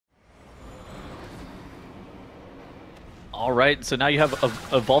All right, so now you have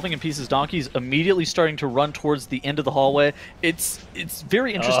Evolving in Pieces donkeys immediately starting to run towards the end of the hallway. It's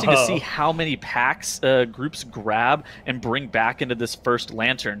very interesting to see how many packs groups grab and bring back into this first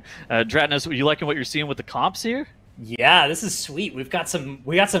lantern. Dratnos, are you liking what you're seeing with the comps here? Yeah, this is sweet. We got some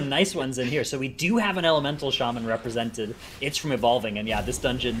nice ones in here. So we do have an elemental shaman represented. It's from Evolving, and yeah, this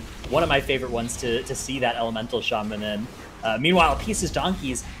dungeon, one of my favorite ones to see that elemental shaman in. Meanwhile, Pieces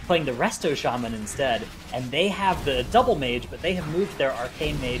Donkeys playing the Resto Shaman instead, and they have the double mage, but they have moved their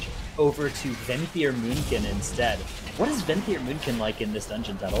arcane mage over to Venthyr Moonkin instead. What is Venthyr Moonkin like in this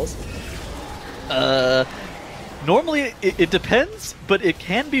dungeon, Tuttles? Normally, it depends, but it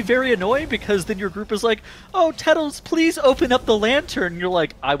can be very annoying because then your group is like, oh, Tettles, please open up the lantern. And you're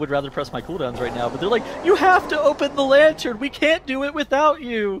like, I would rather press my cooldowns right now. But they're like, you have to open the lantern. We can't do it without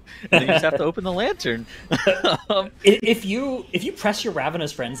you. And then you just have to open the lantern. If you press your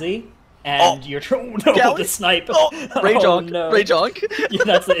Ravenous Frenzy, and you're trying to snipe. Rage Onk. No. Rage Onk. Yeah,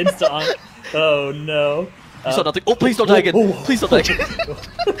 that's the insta-onk. Oh, no. You saw nothing. Oh, please don't die again. Please don't die again.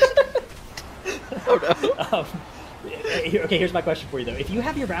 Oh, no. Okay, here's my question for you, though. If you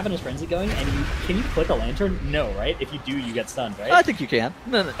have your Ravenous Frenzy going, and can you click a lantern? No, right? If you do, you get stunned, right? I think you can.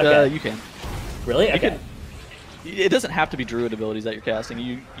 No, okay. You can. Really? Okay. It doesn't have to be Druid abilities that you're casting.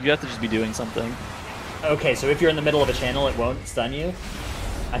 You have to just be doing something. Okay, so if you're in the middle of a channel, it won't stun you?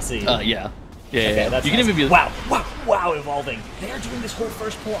 I see. Yeah. Yeah. That's you can even be... Wow, Evolving. They are doing this whole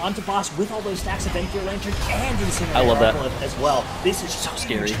first pull onto boss with all those stacks of Venthyr Lantern and Incinerator I love that. as well. This is so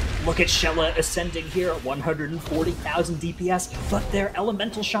scary. Look at Shella ascending here at 140,000 DPS, but their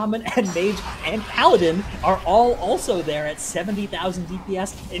Elemental Shaman and Mage and Paladin are all also there at 70,000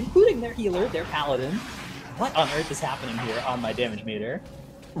 DPS, including their healer, their Paladin. What on earth is happening here on my damage meter?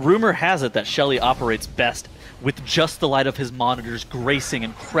 Rumor has it that Shelly operates best with just the light of his monitors gracing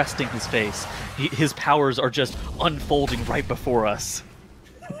and cresting his face. His powers are just unfolding right before us.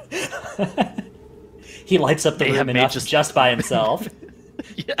 He lights up the room enough just by himself.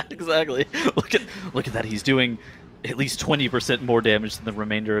 Yeah, exactly. Look at that. He's doing at least 20% more damage than the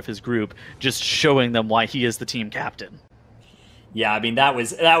remainder of his group, just showing them why he is the team captain. Yeah, I mean, that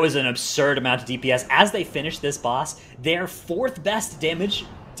was an absurd amount of DPS. As they finished this boss, their fourth best damage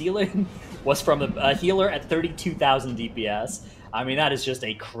dealing was from a healer at 32,000 DPS. I mean, that is just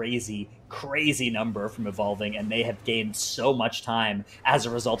a crazy, crazy number from Evolving, and they have gained so much time as a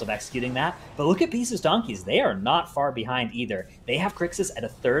result of executing that. But look at Pieces Donkeys. They are not far behind either. They have Crixus at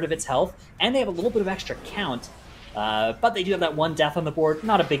 1/3 of its health, and they have a little bit of extra count. But they do have that one death on the board.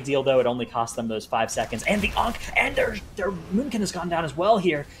 Not a big deal, though. It only cost them those 5 seconds. And the Ankh, and their Moonkin has gone down as well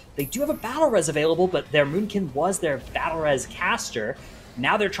here. They do have a Battle Res available, but their Moonkin was their Battle Res caster.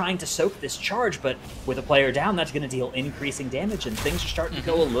 Now they're trying to soak this charge, but with a player down, that's going to deal increasing damage, and things are starting to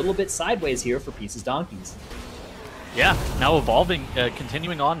go a little bit sideways here for Pieces Donkeys. Yeah, now Evolving,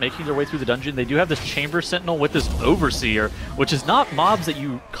 continuing on, making their way through the dungeon. They do have this Chamber Sentinel with this Overseer, which is not mobs that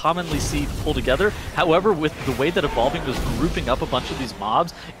you commonly see pull together. However, with the way that Evolving was grouping up a bunch of these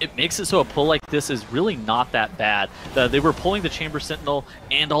mobs, it makes it so a pull like this is really not that bad. They were pulling the Chamber Sentinel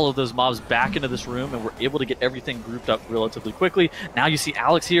and all of those mobs back into this room, and were able to get everything grouped up relatively quickly. Now you see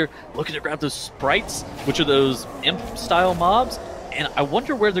Alex here looking to grab those Sprites, which are those Imp-style mobs, and I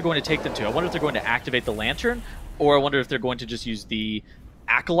wonder where they're going to take them to. I wonder if they're going to activate the Lantern, or I wonder if they're going to just use the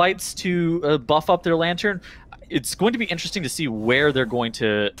Acolytes to buff up their Lantern. It's going to be interesting to see where they're going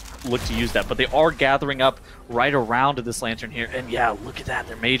to look to use that, but they are gathering up right around this Lantern here. And yeah, look at that.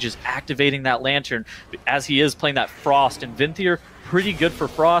 Their Mage is activating that Lantern as he is playing that Frost. And Venthyr, pretty good for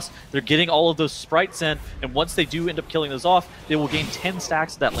Frost. They're getting all of those Sprites in, and once they do end up killing those off, they will gain 10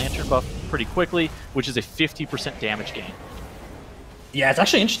 stacks of that Lantern buff pretty quickly, which is a 50% damage gain. Yeah, it's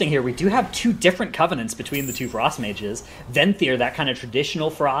actually interesting here. We do have 2 different covenants between the 2 Frost Mages. Venthyr, that kind of traditional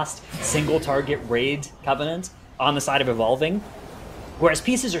Frost, single-target raid covenant on the side of Evolving, whereas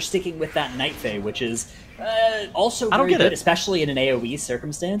Pieces are sticking with that Night Fae, which is also very good, especially in an AoE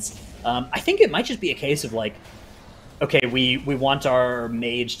circumstance. I think it might just be a case of, like, okay, we want our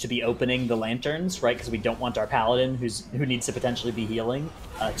Mage to be opening the Lanterns, right? Because we don't want our Paladin, who needs to potentially be healing,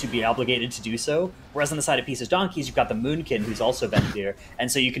 to be obligated to do so. Whereas on the side of Pieces Donkeys, you've got the Moonkin, who's also Venthyr,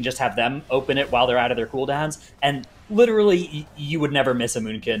 and so you can just have them open it while they're out of their cooldowns, and literally, you would never miss a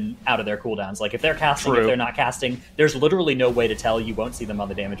Moonkin out of their cooldowns. Like, if they're casting, if they're not casting, there's literally no way to tell. You won't see them on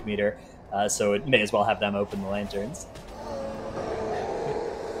the damage meter, so it may as well have them open the Lanterns.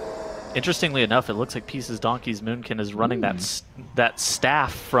 Interestingly enough, it looks like Pieces Donkey's Moonkin is running that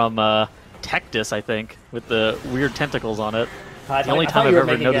staff from Tectis, I think, with the weird tentacles on it. The only time I've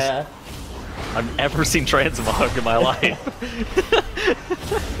ever noticed... I've ever seen Transmog in my life.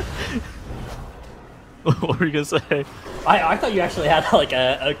 What were you gonna say? I thought you actually had like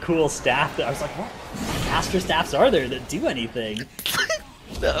a cool staff that I was like, what caster staffs are there that do anything?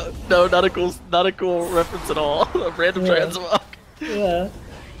 No, not a cool reference at all. A random transmog. Yeah.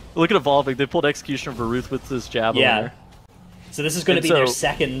 Look at Evolving. They pulled Executioner Varuth with this Javelin. So this is going to be their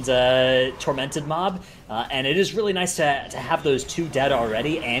second Tormented mob, and it is really nice to have those 2 dead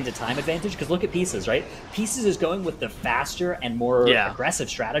already and a time advantage, because look at Pieces, right? Pieces is going with the faster and more aggressive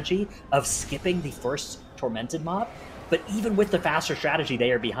strategy of skipping the first Tormented mob, but even with the faster strategy,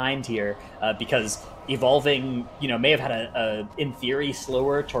 they are behind here, because Evolving, may have had a, in theory,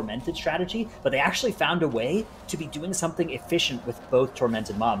 slower Tormented strategy, but they actually found a way to be doing something efficient with both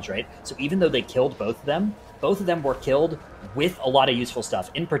Tormented mobs, right? So even though they killed both of them were killed with a lot of useful stuff.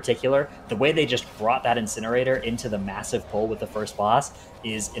 In particular, the way they just brought that Incinerator into the massive pull with the first boss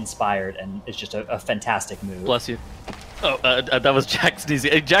is inspired, and it's just a fantastic move. Bless you. Oh, that was Jack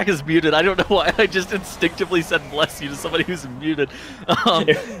sneezing. Jack is muted. I don't know why. I just instinctively said bless you to somebody who's muted. So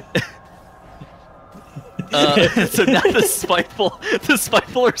now the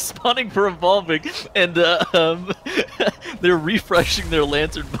Spiteful are spawning for Evolving, and they're refreshing their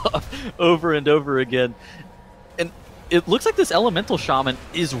Lantern buff over and over again. And it looks like this Elemental Shaman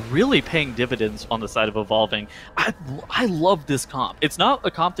is really paying dividends on the side of Evolving. I love this comp. It's not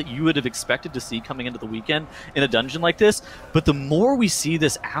a comp that you would have expected to see coming into the weekend in a dungeon like this, but the more we see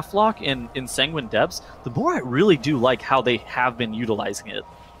this Aflock in Sanguine Depths, the more I really do like how they have been utilizing it.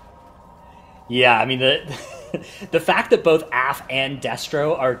 Yeah, I mean, the fact that both Af and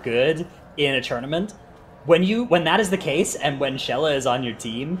Destro are good in a tournament, when that is the case, and when Shella is on your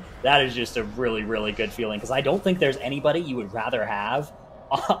team, that is just a really, really good feeling, because I don't think there's anybody you would rather have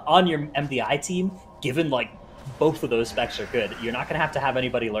on your MDI team, given, like, both of those specs are good. You're not going to have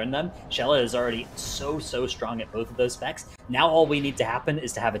anybody learn them. Shella is already so strong at both of those specs. Now all we need to happen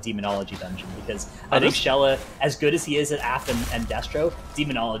is to have a Demonology dungeon, because I think Shella, as good as he is at Af and Destro,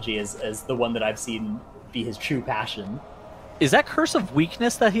 Demonology is the one that I've seen be his true passion. Is that Curse of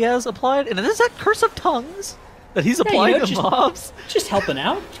Weakness that he has applied? And is that Curse of Tongues that he's applying to mobs? Just helping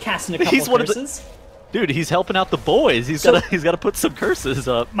out, casting a couple of curses. Dude, he's helping out the boys. He's got to put some curses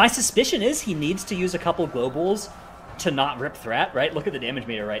up. My suspicion is he needs to use a couple globals to not rip threat, right? Look at the damage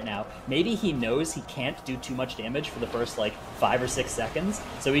meter right now. Maybe he knows he can't do too much damage for the first, like, 5 or 6 seconds.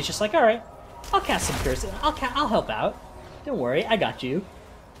 So he's just like, all right, I'll cast some curses. I'll help out. Don't worry, I got you.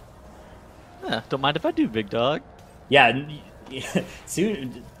 Yeah, don't mind if I do, big dog. Yeah.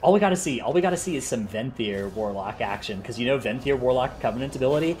 Soon, all we gotta see is some Venthyr Warlock action, because Venthyr Warlock Covenant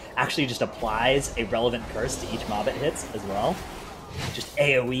ability actually just applies a relevant curse to each mob it hits as well. Just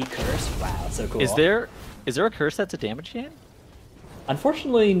AoE curse. Wow, so cool. Is there a curse that's a damage gain?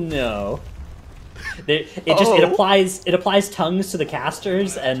 Unfortunately, no. It applies tongues to the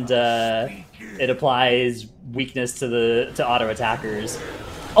casters, and it applies weakness to auto attackers,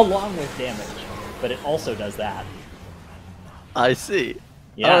 along with damage. But it also does that. I see.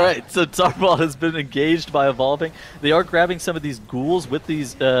 Yeah. All right, so Tarvault has been engaged by Evolving. They are grabbing some of these ghouls with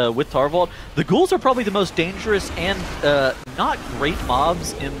these with Tarvault. The ghouls are probably the most dangerous and not great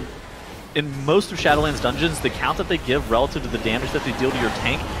mobs in most of Shadowlands dungeons. The count that they give relative to the damage that they deal to your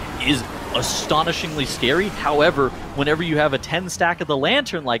tank is astonishingly scary. However, whenever you have a 10 stack of the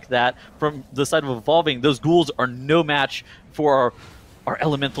Lantern like that from the side of Evolving, those ghouls are no match for our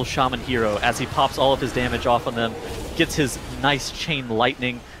Elemental Shaman hero as he pops all of his damage off on them, gets his nice chain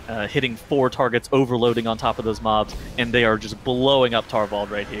lightning, hitting 4 targets, overloading on top of those mobs, and they are just blowing up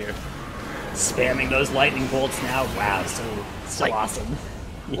Tarvald right here. Spamming those lightning bolts now. Wow, so awesome.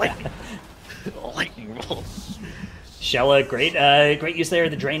 Lightning. Lightning bolt. Shella, great use there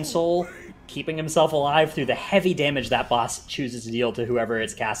of the Drain Soul, keeping himself alive through the heavy damage that boss chooses to deal to whoever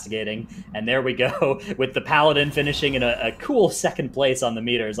it's castigating. And there we go, with the Paladin finishing in a cool 2nd place on the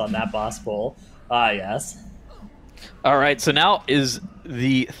meters on that boss pull. Ah, yes. All right, so now is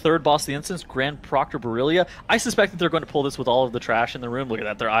the 3rd boss of the instance, Grand Proctor Borrelia. I suspect that they're going to pull this with all of the trash in the room. Look at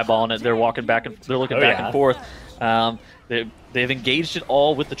that, they're eyeballing it, they're walking back, and they're looking back and forth. They've engaged it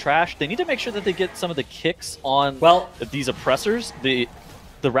all with the trash. They need to make sure that they get some of the kicks on these oppressors.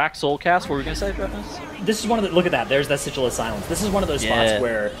 The Rack Soul cast, what were we going to say about this? This is one of the, look at that, there's that Sigil of Silence. This is one of those spots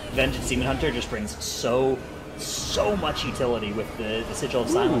where Vengeance Demon Hunter just brings so much utility with the Sigil of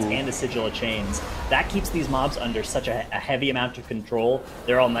Silence and the Sigil of Chains. That keeps these mobs under such a heavy amount of control.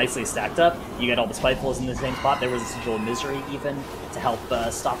 They're all nicely stacked up. You get all the Spitefuls in the same spot. There was a Sigil of Misery even to help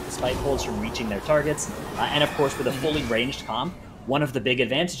stop the Spitefuls from reaching their targets. And of course, with a fully ranged comp, one of the big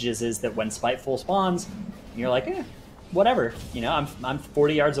advantages is that when Spiteful spawns, you're like, whatever, I'm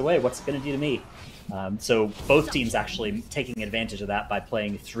 40 yards away, what's it going to do to me? So both teams actually taking advantage of that by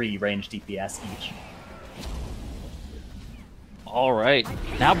playing 3 ranged DPS each. All right.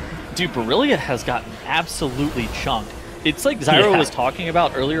 Now, dude, Brillia has gotten absolutely chunked. It's like Zyro was talking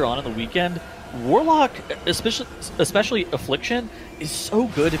about earlier on in the weekend. Warlock, especially Affliction, is so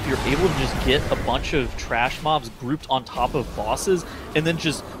good if you're able to just get a bunch of trash mobs grouped on top of bosses and then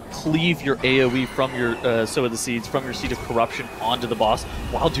just cleave your AoE from your Sow of the Seeds, from your Seed of Corruption onto the boss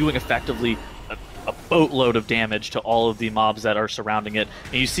while doing effectively a boatload of damage to all of the mobs that are surrounding it.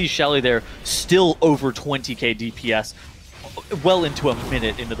 And you see Shelly there still over 20k DPS well into a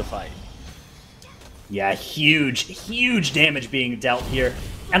minute into the fight. Yeah, huge damage being dealt here.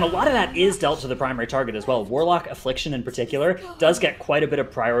 And a lot of that is dealt to the primary target as well. Warlock Affliction in particular does get quite a bit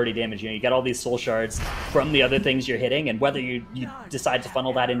of priority damage. You know, you get all these soul shards from the other things you're hitting, and whether you decide to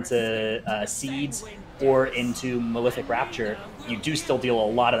funnel that into Seeds or into Malefic Rapture, you do still deal a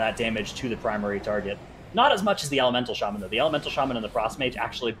lot of that damage to the primary target. Not as much as the Elemental Shaman, though. The Elemental Shaman and the Frost Mage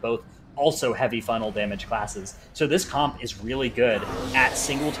actually both also heavy funnel damage classes. So this comp is really good at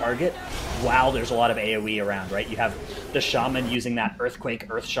single target while there's a lot of AoE around, right? You have the Shaman using that Earthquake,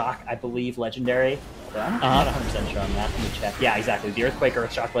 Earthshock, I believe, legendary. I'm not 100% sure on that. Let me check. Yeah, exactly. The Earthquake,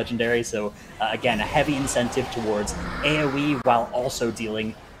 Earthshock legendary. So again, a heavy incentive towards AoE while also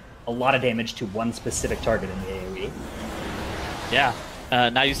dealing a lot of damage to one specific target in the AoE. Yeah.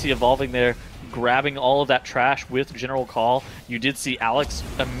 Now you see Evolving there, grabbing all of that trash with General Call. You did see Alex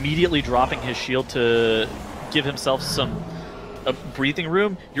immediately dropping his shield to give himself some breathing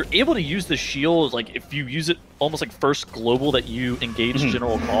room. You're able to use the shield, like if you use it almost like first global that you engage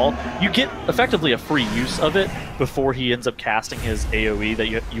General Call, you get effectively a free use of it before he ends up casting his AoE that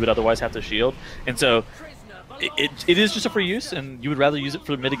you would otherwise have to shield. And so it is just a free use, and you would rather use it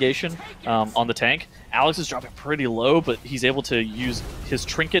for mitigation on the tank. Alex is dropping pretty low, but he's able to use his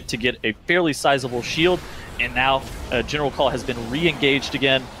trinket to get a fairly sizable shield, and now General Call has been re-engaged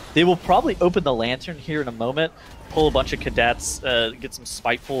again. They will probably open the Lantern here in a moment, pull a bunch of cadets, get some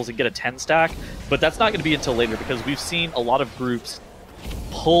Spitefuls, and get a 10 stack, but that's not going to be until later because we've seen a lot of groups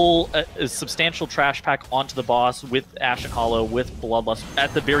pull a substantial trash pack onto the boss with Ashen Hollow, with Bloodlust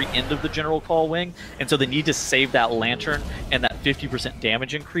at the very end of the General Call wing, and so they need to save that Lantern and that 50%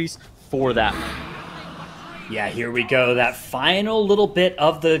 damage increase for that. Yeah, here we go. That final little bit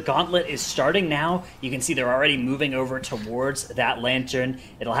of the gauntlet is starting now. You can see they're already moving over towards that Lantern.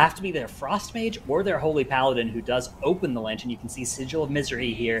 It'll have to be their Frost Mage or their Holy Paladin who does open the Lantern. You can see Sigil of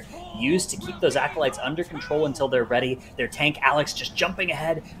Misery here, used to keep those Acolytes under control until they're ready. Their tank, Alex, just jumping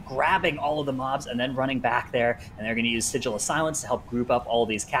ahead, grabbing all of the mobs, and then running back there. And they're going to use Sigil of Silence to help group up all of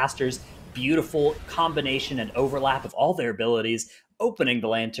these casters. Beautiful combination and overlap of all their abilities, opening the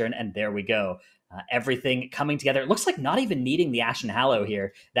Lantern, and there we go. Everything coming together. It looks like not even needing the Ashen Hallow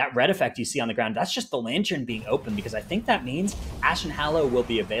here. That red effect you see on the ground, that's just the Lantern being open, because I think that means Ashen Hallow will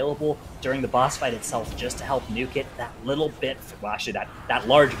be available during the boss fight itself just to help nuke it that little bit, well actually that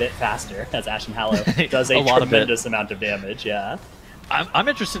large bit faster, as Ashen Hallow does a tremendous amount of damage, yeah. I'm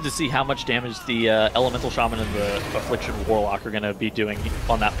interested to see how much damage the Elemental Shaman and the Affliction Warlock are going to be doing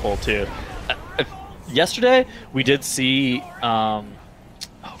on that pull too. Yesterday, we did see...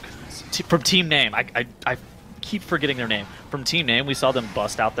 from Team Name, I keep forgetting their name. From Team Name, we saw them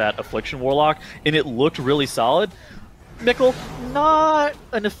bust out that Affliction Warlock, and it looked really solid. Mikkel, not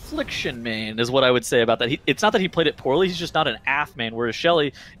an Affliction main, is what I would say about that. It's not that he played it poorly, he's just not an AF main, whereas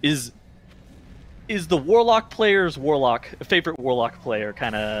Shelly is the Warlock player's favorite Warlock player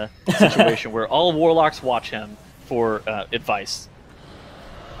kind of situation, where all Warlocks watch him for advice.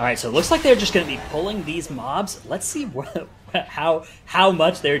 All right, so it looks like they're just going to be pulling these mobs. Let's see how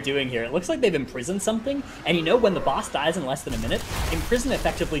much they're doing here. It looks like they've imprisoned something, and you know when the boss dies in less than a minute, Imprison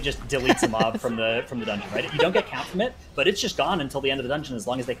effectively just deletes a mob from the dungeon, right? You don't get count from it, but it's just gone until the end of the dungeon as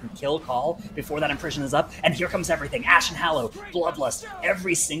long as they can kill Call before that Imprison is up. And here comes everything. Ashen Hallow, Bloodlust,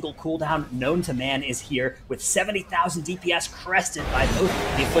 every single cooldown known to man is here with 70,000 DPS crested by both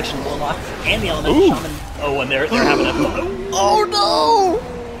the Affliction Warlock and the Elemental Shaman. Oh, and they're having a... Oh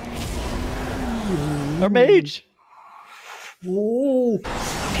no! Our mage. Ooh.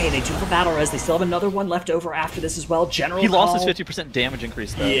 Okay, they do have a battle res. They still have another one left over after this as well. General He Call. lost his 50% damage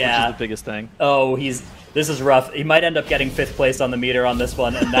increase, though, which is the biggest thing. Oh, this is rough. He might end up getting 5th place on the meter on this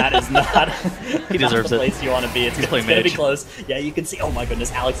one, and that is not, he deserves the place you want to be. It's going to be close. Yeah, you can see, oh my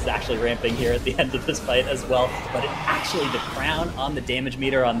goodness, Alex is actually ramping here at the end of this fight as well. But actually, the crown on the damage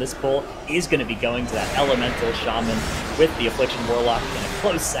meter on this pull is going to be going to that Elemental Shaman with the Affliction Warlock in a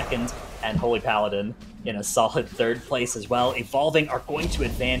close second, and Holy Paladin in a solid 3rd place as well. Evolving are going to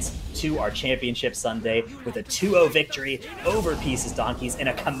advance to our Championship Sunday with a 2-0 victory over Pieces Donkeys in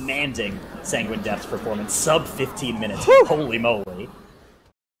a commanding Sanguine Depths performance, sub 15 minutes. Woo! Holy moly.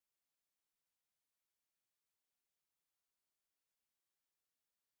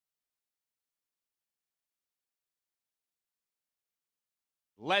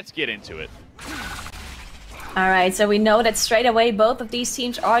 Let's get into it. All right, so we know that straight away both of these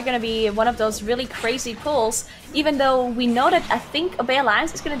teams are going to be one of those really crazy pulls, even though we know that I think Obey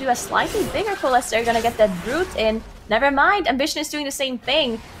Alliance is going to do a slightly bigger pull as they're going to get that Brute in. Never mind, Ambition is doing the same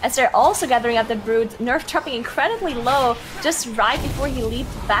thing as they're also gathering up the Brute, Nerf dropping incredibly low just right before he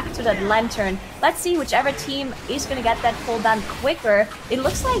leaped back to that Lantern. Let's see whichever team is going to get that pull done quicker. It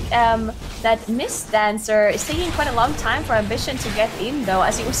looks like that Mist Dancer is taking quite a long time for Ambition to get in though,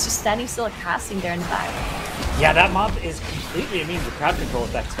 as he was just standing still casting there in the back. Yeah, that mob is completely immune to crowd control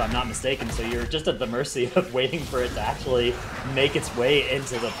effects, if I'm not mistaken, so you're just at the mercy of waiting for it to actually make its way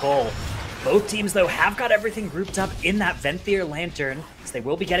into the pull. Both teams, though, have got everything grouped up in that Venthyr Lantern, so they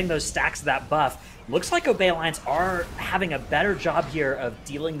will be getting those stacks of that buff. Looks like Obey Alliance are having a better job here of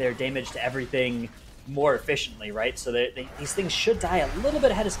dealing their damage to everything more efficiently, right? So these things should die a little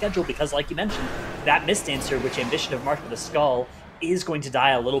bit ahead of schedule because, like you mentioned, that Mist Dancer, which Ambition have marked with a skull, is going to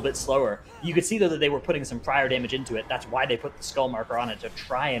die a little bit slower. You could see, though, that they were putting some prior damage into it. That's why they put the skull marker on it, to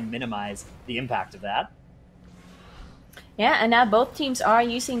try and minimize the impact of that. Yeah, and now both teams are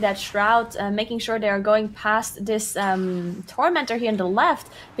using that Shroud, making sure they are going past this Tormentor here on the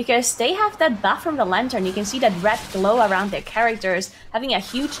left, because they have that buff from the Lantern. You can see that red glow around their characters, having a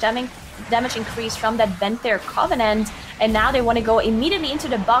huge damage increase from that Venthyr Covenant, and now they want to go immediately into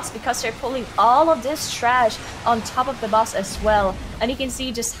the boss because they're pulling all of this trash on top of the boss as well. And you can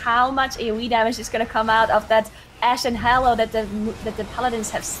see just how much AoE damage is going to come out of that Ash and Hallow that the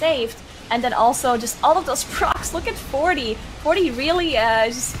Paladins have saved. And then also just all of those procs. Look at 40. 40 really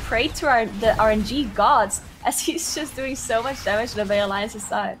just prayed to the RNG gods as he's just doing so much damage to the Obey Alliance's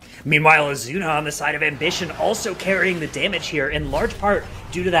side. Meanwhile, Azuna on the side of Ambition also carrying the damage here, in large part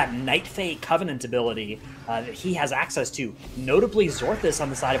due to that Night Fae Covenant ability that he has access to. Notably, Zorthus on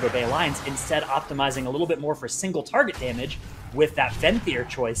the side of Obey Alliance instead optimizing a little bit more for single target damage with that Venthyr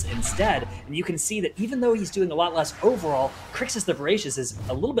choice instead. And you can see that even though he's doing a lot less overall, Crixus the Voracious is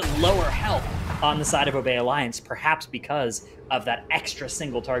a little bit lower health on the side of Obey Alliance, perhaps because of that extra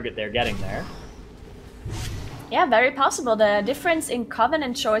single target they're getting there. Yeah, very possible. The difference in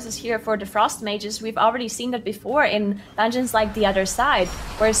Covenant choices here for the Frost Mages, we've already seen that before in dungeons like the other side,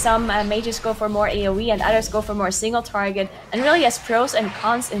 where some mages go for more AoE and others go for more single target, and really has pros and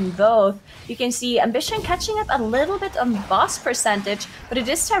cons in both. You can see Ambition catching up a little bit on boss percentage, but it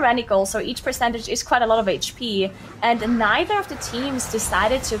is tyrannical, so each percentage is quite a lot of HP, and neither of the teams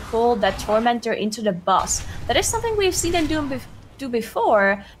decided to pull that Tormentor into the boss. That is something we've seen them do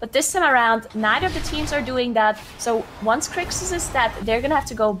before, but this time around neither of the teams are doing that. So once Crixus is dead, they're gonna have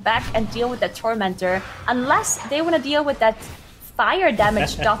to go back and deal with that Tormentor, unless they want to deal with that fire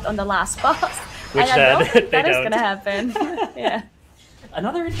damage dot on the last boss. Which and I don't think that is don't. gonna happen. Yeah.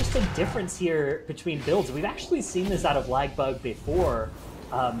 Another interesting difference here between builds, we've actually seen this out of Lagbug before,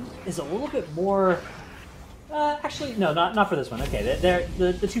 is a little bit more... actually, no, not for this one. Okay,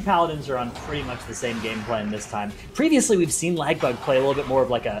 the two Paladins are on pretty much the same game plan this time. Previously, we've seen Lagbug play a little bit more of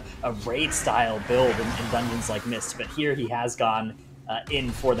like a raid-style build in dungeons like Mist, but here he has gone in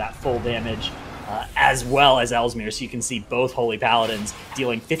for that full damage, as well as Ellesmere, so you can see both Holy Paladins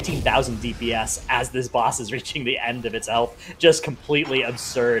dealing 15,000 DPS as this boss is reaching the end of its health. Just completely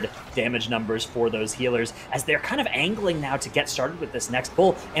absurd damage numbers for those healers, as they're kind of angling now to get started with this next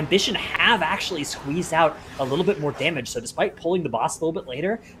pull. Ambition have actually squeezed out a little bit more damage, so despite pulling the boss a little bit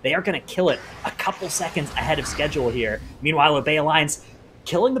later, they are going to kill it a couple seconds ahead of schedule here. Meanwhile, Obey Alliance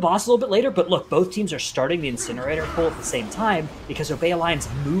killing the boss a little bit later, but look, both teams are starting the Incinerator pull at the same time because Obey Alliance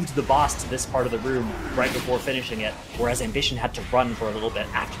moved the boss to this part of the room right before finishing it, whereas Ambition had to run for a little bit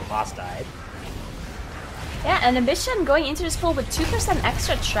after the boss died. Yeah, and Ambition going into this pull with 2%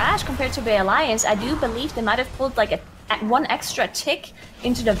 extra trash compared to Obey Alliance. I do believe they might have pulled like one extra tick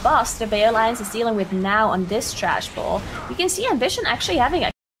into the boss the Obey Alliance is dealing with now on this trash pull. You can see Ambition actually having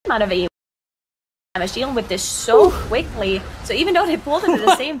a amount of AoE damage, dealing with this so quickly. So even though they pulled it at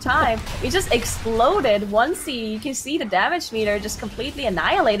the same time, it just exploded. Once you can see the damage meter just completely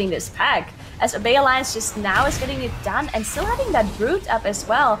annihilating this pack, as Obey Alliance just now is getting it done and still having that Brute up as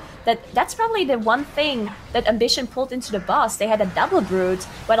well. That's probably the one thing that Ambition pulled into the boss. They had a double Brute,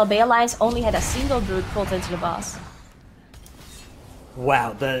 while Obey Alliance only had a single Brute pulled into the boss.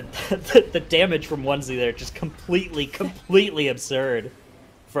 Wow, the damage from Onesie there, just completely absurd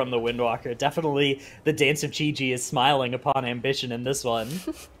from the Windwalker. Definitely the Dance of Chi-Ji is smiling upon Ambition in this one.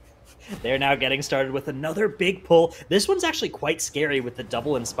 They're now getting started with another big pull. This one's actually quite scary with the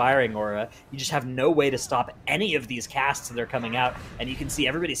double Inspiring Aura. You just have no way to stop any of these casts that are coming out, and you can see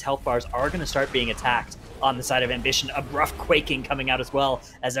everybody's health bars are going to start being attacked on the side of Ambition. A rough Quaking coming out as well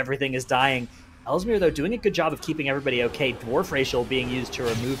as everything is dying. Ellesmere, though, doing a good job of keeping everybody okay. Dwarf Racial being used to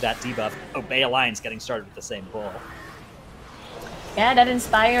remove that debuff. Obey Alliance getting started with the same pull. Yeah, that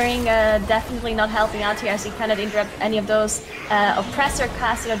Inspiring definitely not helping out here as he cannot interrupt any of those Oppressor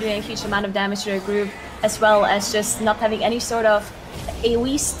casts that are doing a huge amount of damage to their group, as well as just not having any sort of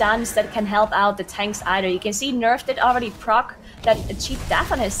AoE stuns that can help out the tanks either. You can see Nerf did already proc that cheap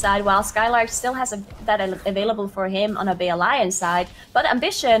death on his side, while Skylark still has that available for him on a Bay Alliance side. But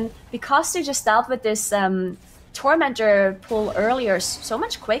Ambition, because they just dealt with this Tormentor pull earlier so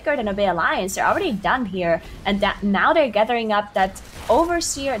much quicker than Obey Alliance, they're already done here, and that now they're gathering up that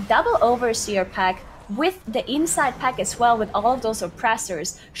Overseer, double Overseer pack with the inside pack as well, with all of those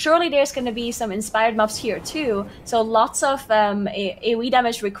Oppressors. Surely there's going to be some inspired mobs here too, so lots of AoE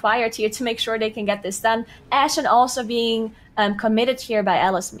damage required here to make sure they can get this done. Ashen also being committed here by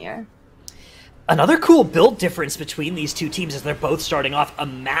Ellesmere. Another cool build difference between these two teams is they're both starting off a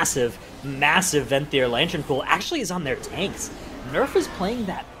massive Venthyr Lantern pool actually is on their tanks. Nerf is playing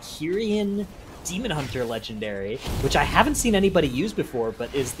that Kyrian Demon Hunter legendary, which I haven't seen anybody use before,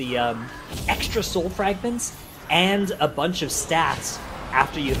 but is the extra soul fragments and a bunch of stats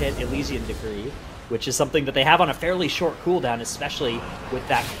after you hit Elysian Decree, which is something that they have on a fairly short cooldown, especially with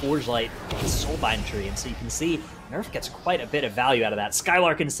that Forge Light Soulbind tree. And so you can see Nerf gets quite a bit of value out of that.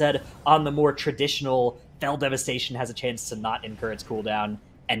 Skylark instead, on the more traditional Fell Devastation, has a chance to not incur its cooldown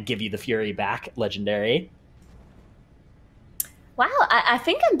and give you the Fury back legendary. Wow, I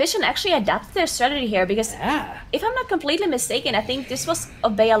think Ambition actually adapted their strategy here, because if I'm not completely mistaken, I think this was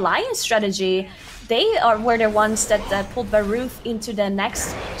Obey Alliance strategy. They were the ones that pulled Baruth into the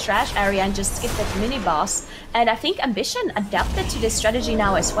next trash area and just skipped that mini-boss. And I think Ambition adapted to this strategy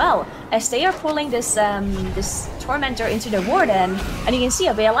now as well, as they are pulling this this Tormentor into the Warden, and you can see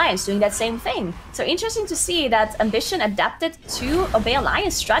Obey Alliance doing that same thing. So interesting to see that Ambition adapted to Obey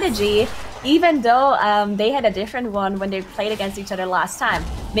Alliance strategy, even though they had a different one when they played against each other last time.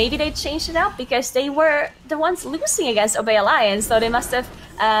 Maybe they changed it up because they were the ones losing against Obey Alliance, so they must have,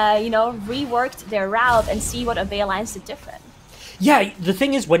 you know, reworked their route and see what Obey Alliance did different. Yeah, the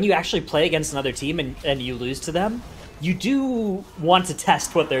thing is, when you actually play against another team and you lose to them, you do want to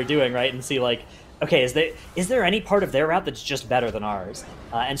test what they're doing, right? And see, like, okay, is there any part of their route that's just better than ours?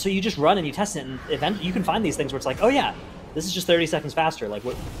 And so you just run and you test it, and eventually you can find these things where it's like, oh yeah, this is just 30 seconds faster, like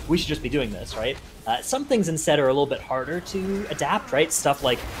we should just be doing this, right? Some things instead are a little bit harder to adapt, right? Stuff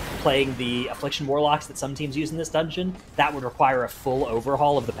like playing the Affliction Warlocks that some teams use in this dungeon, that would require a full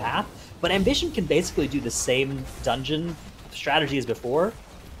overhaul of the path. But Ambition can basically do the same dungeon strategy as before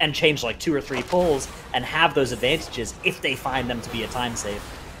and change like 2 or 3 pulls and have those advantages if they find them to be a time save.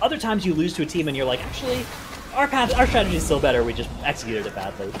 Other times you lose to a team and you're like, actually, our strategy is still better, we just executed it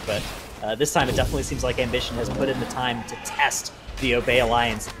badly. But this time it definitely seems like Ambition has put in the time to test the Obey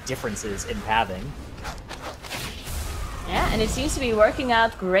Alliance differences in pathing. Yeah, and it seems to be working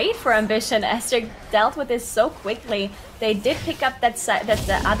out great for Ambition as they dealt with this so quickly. They did pick up that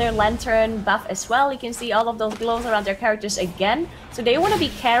the other Lantern buff as well. You can see all of those glows around their characters again. So they want to be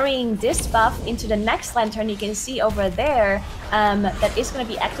carrying this buff into the next Lantern. You can see over there that is going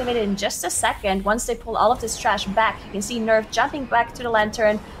to be activated in just a second. Once they pull all of this trash back, you can see Nerf jumping back to the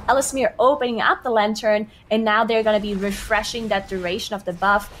Lantern, Ellesmere opening up the Lantern, and now they're going to be refreshing that duration of the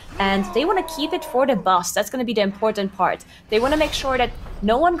buff. And they want to keep it for the boss. That's going to be the important part. They want to make sure that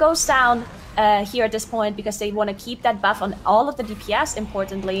no one goes down here at this point, because they want to keep that buff on all of the DPS,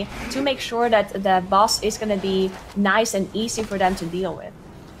 importantly, to make sure that the boss is going to be nice and easy for them to deal with.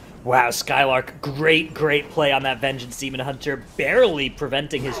 Wow, Skylark, great play on that Vengeance Demon Hunter, barely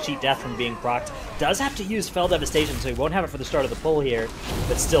preventing his cheat death from being procced. Does have to use Fell Devastation, so he won't have it for the start of the pull here,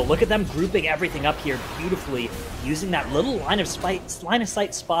 but still, look at them grouping everything up here beautifully, using that little line of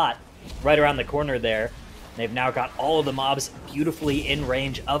sight spot right around the corner there. They've now got all of the mobs beautifully in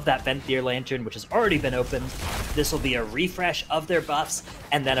range of that Venthyr Lantern, which has already been opened. This will be a refresh of their buffs,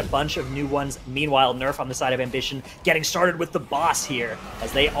 and then a bunch of new ones. Meanwhile, Nerf on the side of Ambition getting started with the boss here,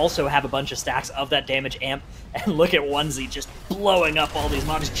 as they also have a bunch of stacks of that damage amp. And look at Onesie just blowing up all these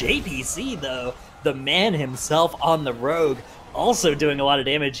mobs. JPC, though, the man himself on the rogue, also doing a lot of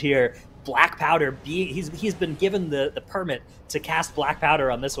damage here. Black Powder, he's been given the permit to cast Black Powder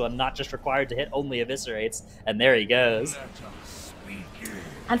on this one, not just required to hit only Eviscerates, and there he goes.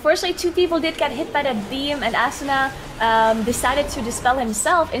 Unfortunately, 2 people did get hit by that beam, and Asuna decided to dispel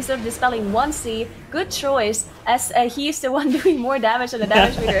himself instead of dispelling 1C. Good choice, as he is the one doing more damage on the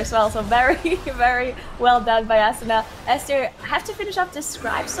damage meter as well. So very, very well done by Asuna. As they have to finish off the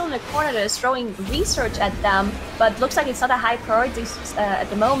Scribe still in the corner that is throwing research at them, but looks like it's not a high priority at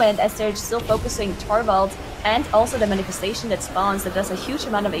the moment, as they're still focusing Torvald and also the manifestation that spawns that does a huge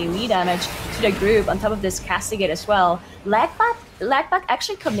amount of AoE damage to the group on top of this Castigate as well. Lagbak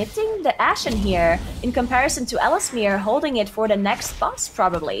actually committing the Ashen here in comparison to Ellesmere holding it for the next boss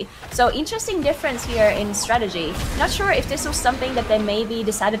probably. So interesting difference here in strategy. Not sure if this was something that they maybe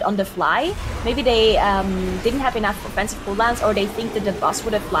decided on the fly. Maybe they didn't have enough offensive cooldowns, or they think that the boss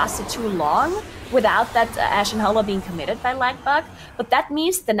would have lasted too long without that Ashen Hollow being committed by Lagbak. But that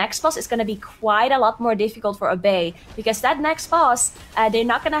means the next boss is going to be quite a lot more difficult for Obey, because that next boss, they're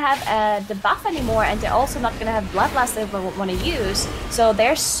not going to have the buff anymore, and they're also not going to have Bloodlust they want to use. So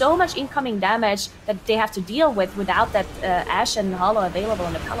there's so much incoming damage that they have to deal with without that Ashen Hollow available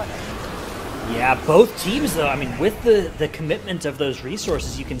in the Paladin. Yeah, both teams, though, I mean, with the commitment of those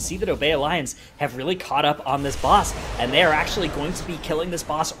resources, you can see that Obey Alliance have really caught up on this boss, and they are actually going to be killing this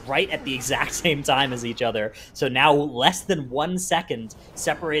boss right at the exact same time as each other. So now less than 1 second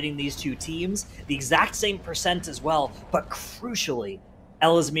separating these two teams, the exact same percent as well, but crucially,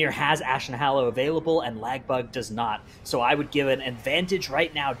 Ellesmere has Ashen Hallow available and Lagbug does not. So I would give an advantage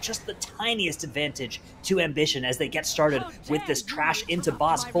right now, just the tiniest advantage, to Ambition as they get started with this trash into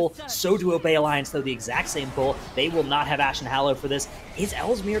boss pull. So do Obey Alliance, though the exact same pull. They will not have Ashen Hallow for this. Is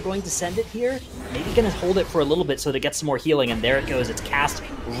Ellesmere going to send it here? Maybe going to hold it for a little bit so to get some more healing, and there it goes. It's cast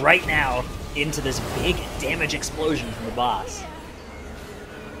right now into this big damage explosion from the boss.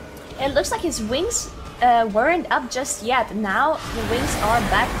 It looks like his wings weren't up just yet. Now the wings are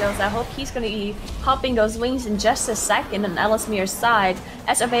back though, so I hope he's going to be popping those wings in just a second on Ellesmere's side.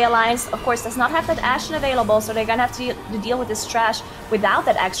 As Obey Alliance, of course, does not have that Ashen available, so they're going to have to deal with this trash without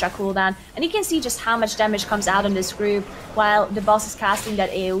that extra cooldown. And you can see just how much damage comes out in this group while the boss is casting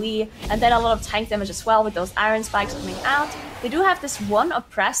that AoE, and then a lot of tank damage as well with those Iron Spikes coming out. They do have this one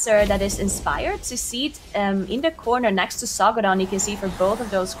Oppressor that is inspired to seat in the corner next to Sogodon, you can see for both of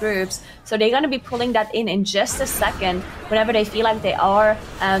those groups. So they're going to be pulling that in just a second whenever they feel like they are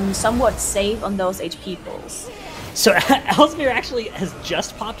somewhat safe on those HP pulls. So Ellesmere actually has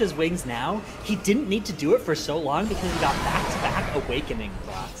just popped his wings now. He didn't need to do it for so long because he got back-to-back Awakening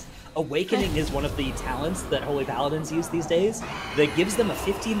procs. Awakening is one of the talents that Holy Paladins use these days that gives them a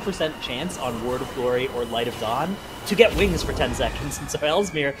 15% chance on Word of Glory or Light of Dawn to get wings for 10 seconds. And so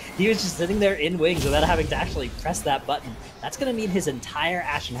Ellesmere, he was just sitting there in wings without having to actually press that button. That's going to mean his entire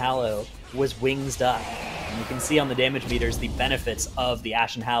Ashen Hallow was winged up. And you can see on the damage meters the benefits of the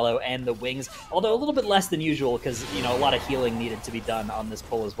Ashen Hallow and the wings, although a little bit less than usual because, you know, a lot of healing needed to be done on this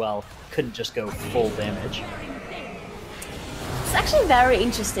pull as well. Couldn't just go full damage. It's actually very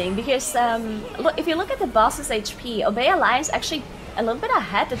interesting because look, if you look at the boss's HP, Obey Alliance actually a little bit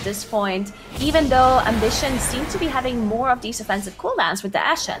ahead at this point, even though Ambition seemed to be having more of these offensive cooldowns with the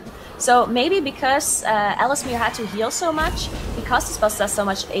Ashen. So maybe because Ellesmere had to heal so much, because this boss does so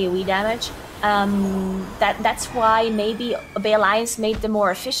much AoE damage, that's why maybe Obey Alliance made the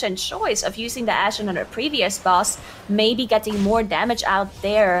more efficient choice of using the Ashen on their previous boss, maybe getting more damage out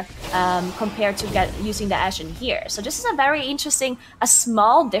there compared to using the Ashen here. So this is a very interesting, a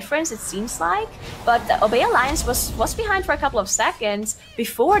small difference it seems like, but the Obey Alliance was behind for a couple of seconds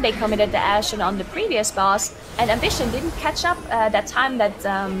before they committed the Ashen on the previous boss, and Ambition didn't catch up that time that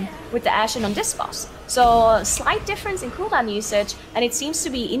with the Ashen on this boss. So slight difference in cooldown usage, and it seems to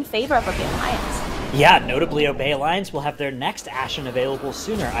be in favor of Obey Alliance. Yeah, notably Obey Alliance will have their next Ashen available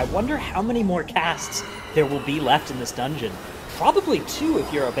sooner. I wonder how many more casts there will be left in this dungeon. Probably 2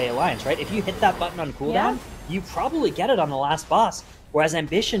 if you're Obey Alliance, right? If you hit that button on cooldown, you probably get it on the last boss. Whereas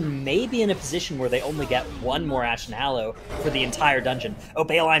Ambition may be in a position where they only get 1 more Ashen Hallow for the entire dungeon.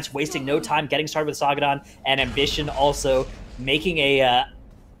 Obey Alliance wasting no time getting started with Sogodon, and Ambition also making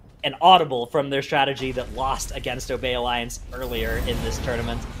an audible from their strategy that lost against Obey Alliance earlier in this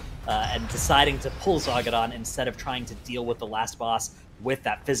tournament, and deciding to pull Sogodon instead of trying to deal with the last boss with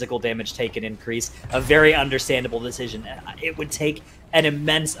that physical damage taken increase. A very understandable decision. It would take an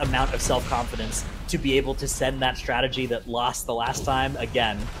immense amount of self-confidence to be able to send that strategy that lost the last time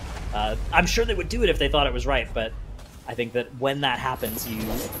again. I'm sure they would do it if they thought it was right, but I think that when that happens,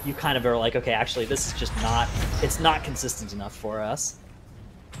 you kind of are like, okay, actually, this is just it's not consistent enough for us.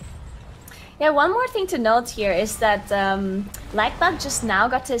 Yeah, one more thing to note here is that Lightbug just now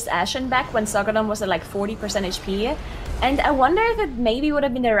got his Ashen back when Sogodon was at like 40% HP. And I wonder if it maybe would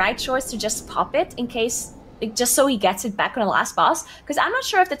have been the right choice to just pop it in case just so he gets it back on the last boss, because I'm not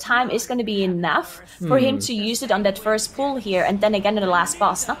sure if the time is going to be enough for him to use it on that first pull here and then again on the last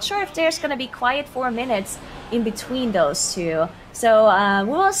boss. Not sure if there's going to be quite 4 minutes in between those two. So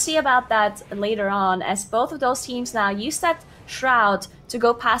we will see about that later on, as both of those teams now use that Shroud to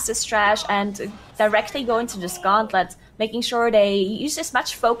go past this trash and directly go into this gauntlet, making sure they use as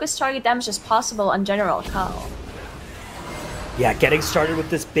much focus target damage as possible on General Call. Yeah, getting started with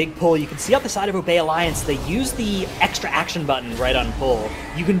this big pull. You can see on the side of Obey Alliance, they use the extra action button right on pull.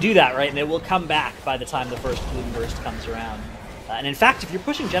 You can do that, right? And it will come back by the time the first Bloom Burst comes around. And in fact, if you're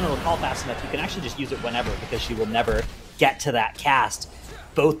pushing General Call fast enough, you can actually just use it whenever, because she will never get to that cast.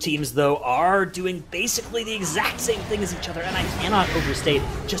 Both teams, though, are doing basically the exact same thing as each other, and I cannot overstate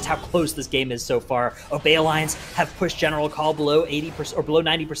just how close this game is so far. Obey Alliance have pushed General Call below 80% or below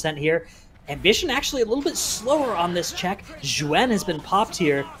 90% here. Ambition actually a little bit slower on this check. Zhuen has been popped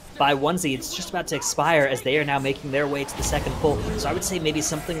here by Onesie. It's just about to expire as they are now making their way to the second pull. So I would say maybe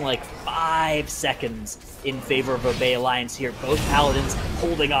something like 5 seconds in favor of Obey Alliance here. Both Paladins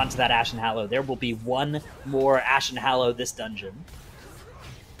holding on to that Ashen Hallow. There will be one more Ashen Hallow this dungeon.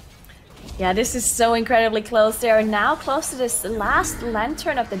 Yeah, this is so incredibly close. They are now close to this last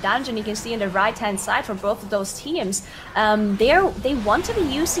lantern of the dungeon. You can see on the right-hand side for both of those teams. They want to be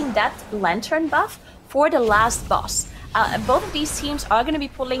using that lantern buff for the last boss. Both of these teams are going to be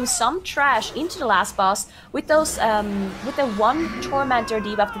pulling some trash into the last boss with those with the one Tormentor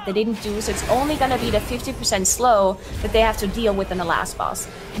debuff that they didn't do, so it's only going to be the 50% slow that they have to deal with in the last boss.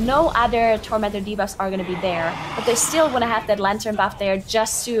 No other Tormentor debuffs are going to be there, but they still want to have that Lantern buff there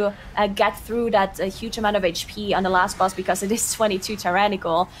just to get through that huge amount of HP on the last boss, because it is 22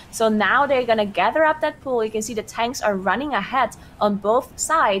 Tyrannical. So now they're going to gather up that pool. You can see the tanks are running ahead on both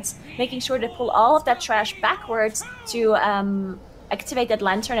sides, making sure to pull all of that trash backwards to activate that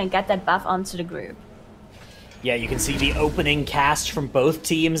lantern and get that buff onto the group. Yeah, you can see the opening cast from both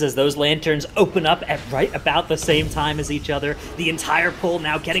teams as those lanterns open up at right about the same time as each other. The entire pull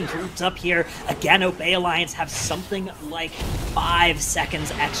now getting grouped up here. Again, Obey Alliance have something like 5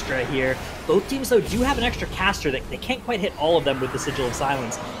 seconds extra here. Both teams, though, do have an extra caster that they can't quite hit all of them with the Sigil of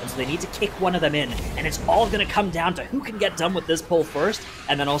Silence, and so they need to kick one of them in. And it's all going to come down to who can get done with this pull first,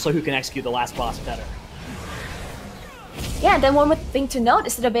 and then also who can execute the last boss better. Yeah, then one more thing to note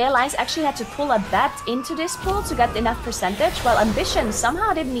is that the Obey Alliance actually had to pull a bet into this pool to get enough percentage, while Ambition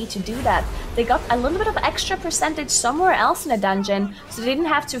somehow didn't need to do that. They got a little bit of extra percentage somewhere else in the dungeon, so they didn't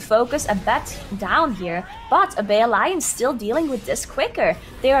have to focus a bet down here. But Obey Alliance still dealing with this quicker.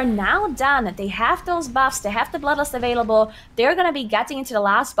 They are now done. They have those buffs, they have the Bloodlust available. They're gonna be getting into the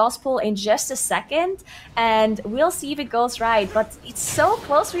last boss pool in just a second, and we'll see if it goes right. But it's so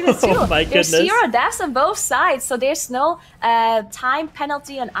close between the two. Oh my There's goodness. 0 deaths on both sides, so there's no time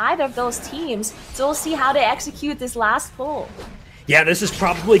penalty on either of those teams. So we'll see how they execute this last pull. Yeah, this is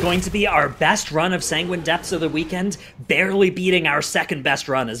probably going to be our best run of Sanguine Depths of the weekend, barely beating our second best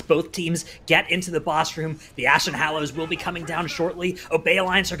run as both teams get into the boss room. The Ashen Hallows will be coming down shortly. Obey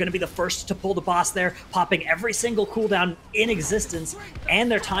Alliance are going to be the first to pull the boss there, popping every single cooldown in existence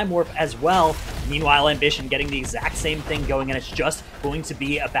and their Time Warp as well. Meanwhile, Ambition getting the exact same thing going, and it's just going to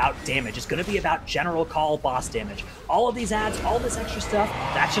be about damage. It's going to be about General Call boss damage. All of these ads, all this extra stuff,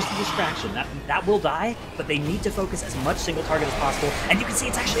 that's just a distraction. That will die, but they need to focus as much single target as possible. And you can see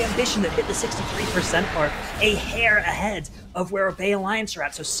it's actually Ambition that hit the 63% mark, a hair ahead of where Obey Alliance are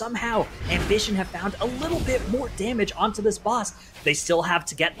at. So somehow Ambition have found a little bit more damage onto this boss. They still have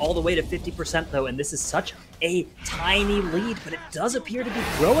to get all the way to 50% though, and this is such a tiny lead, but it does appear to be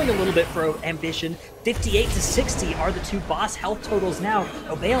growing a little bit for Ambition. 58 to 60 are the two boss health totals now.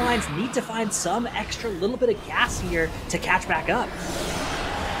 Obey Alliance need to find some extra little bit of gas here to catch back up.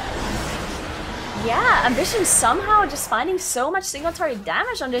 Yeah, Ambition somehow just finding so much single target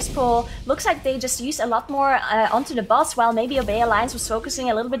damage on this pull. Looks like they just used a lot more onto the boss, while maybe Obey Alliance was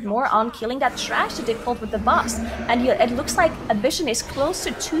focusing a little bit more on killing that trash that they pulled with the boss. And it looks like Ambition is close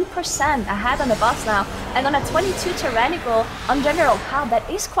to 2% ahead on the boss now. And on a 22 Tyrannical on General Call, that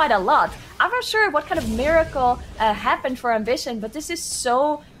is quite a lot. I'm not sure what kind of miracle happened for Ambition, but this is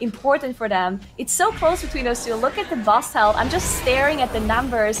so important for them. It's so close between those two. Look at the boss health. I'm just staring at the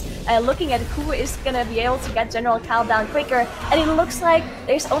numbers, looking at who is going to be able to get General Cal down quicker. And it looks like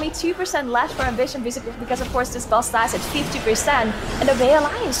there's only 2% left for Ambition because of course, this boss dies at 50%. And the Obey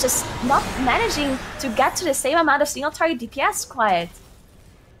Alliance just not managing to get to the same amount of single target DPS quite.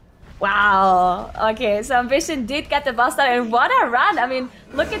 Wow, okay, so Ambition did get the boss down, and what a run! I mean,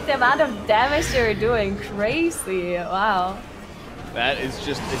 look at the amount of damage they're doing, crazy, wow. That is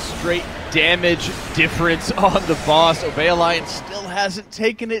just a straight damage difference on the boss. Obey Alliance still hasn't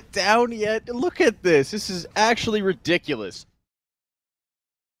taken it down yet. Look at this. This is actually ridiculous.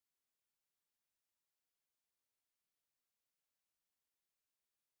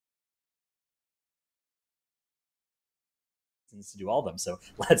 To do all of them, so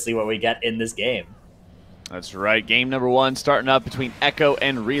let's see what we get in this game. That's right. Game number 1 starting up between Echo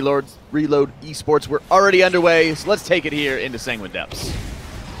and Reload Esports. We're already underway, so let's take it here into Sanguine Depths.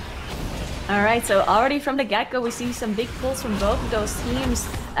 All right, so already from the get-go, we see some big pulls from both of those teams.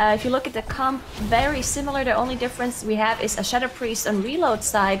 If you look at the comp, very similar. The only difference we have is a Shadow Priest on Reload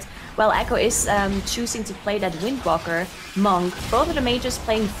side, while Echo is choosing to play that Windwalker Monk. Both of the mages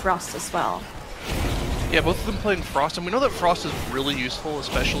playing Frost as well. Yeah, both of them playing Frost, and we know that Frost is really useful,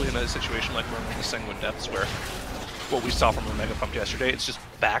 especially in a situation like we're in the Sanguine Depths, where what we saw from the Mega Pump yesterday, it's just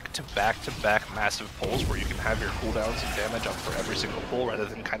back-to-back-to-back massive pulls where you can have your cooldowns and damage up for every single pull, rather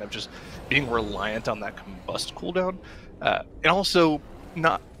than kind of just being reliant on that combust cooldown. And also,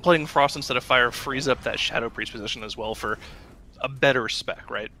 not playing Frost instead of Fire frees up that Shadow Priest position as well for a better spec,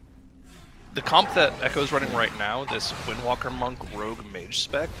 right? The comp that Echo's running right now, this Windwalker Monk Rogue Mage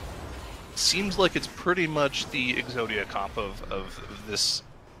spec, seems like it's pretty much the Exodia comp of this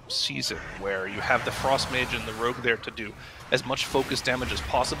season, where you have the Frost Mage and the Rogue there to do as much focus damage as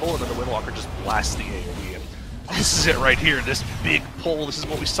possible, and then the Windwalker just blasts the AoE. And this is it right here, this big pull. This is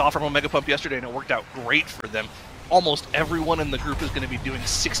what we saw from Omega Pump yesterday, and it worked out great for them. Almost everyone in the group is going to be doing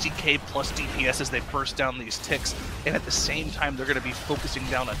 60k plus DPS as they burst down these ticks, and at the same time they're going to be focusing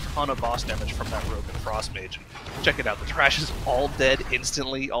down a ton of boss damage from that Rogue and Frost Mage. And check it out, the trash is all dead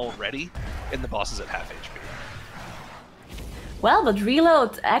instantly already, and the boss is at half HP. Well, but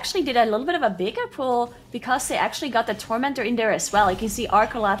Reload actually did a little bit of a bigger pull because they actually got the Tormentor in there as well. You can see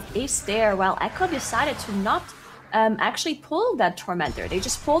Arcolath is there, while Echo decided to not actually pull that Tormentor. They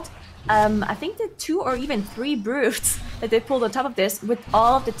just pulled I think the 2 or even 3 brutes that they pulled on top of this with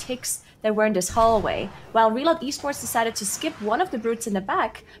all of the ticks that were in this hallway. While Reload Esports decided to skip one of the brutes in the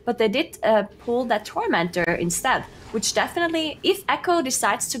back, but they did pull that Tormentor instead, which definitely, if Echo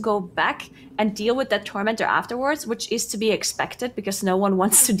decides to go back and deal with that Tormentor afterwards, which is to be expected because no one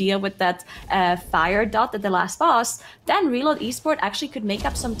wants to deal with that fire dot at the last boss, then Reload Esports actually could make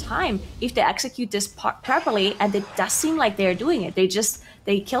up some time if they execute this properly, and it does seem like they're doing it.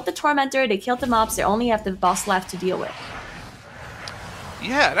 They killed the Tormentor, they killed the mobs, they only have the boss left to deal with.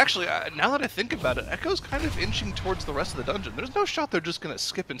 Yeah, and actually, now that I think about it, Echo's kind of inching towards the rest of the dungeon. There's no shot they're just going to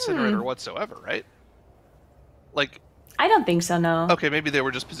skip Incinerator whatsoever, right? Like... I don't think so, no. Okay, maybe they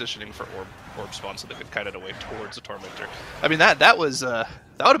were just positioning for orb spawn so they could kite it away towards the Tormentor. I mean, that was, that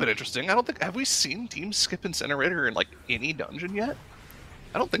would have been interesting. I don't think... Have we seen teams skip Incinerator in, like, any dungeon yet?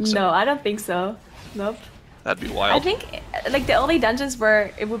 I don't think so. No, I don't think so. Nope. That'd be wild. I think, like, the only dungeons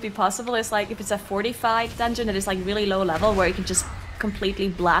where it would be possible is, like, if it's a Fortified dungeon that is, like, really low level, where you can just completely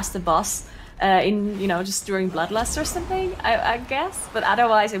blast the boss in, you know, just during Bloodlust or something, I guess. But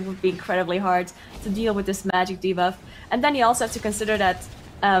otherwise, it would be incredibly hard to deal with this magic debuff. And then you also have to consider that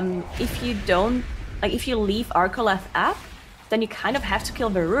if you don't, like, if you leave Arcolath up, then you kind of have to kill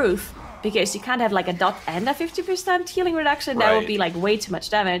the roof, because you can't have, like, a dot and a 50% healing reduction. That would be, like, way too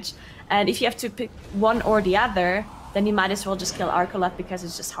much damage. And if you have to pick one or the other, then you might as well just kill Arcolath, because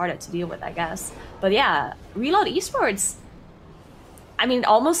it's just harder to deal with, I guess. But yeah, Reload Esports, I mean, it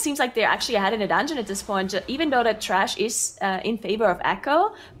almost seems like they're actually ahead in the dungeon at this point, even though that trash is in favor of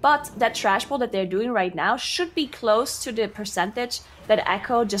Echo. But that trash pull that they're doing right now should be close to the percentage that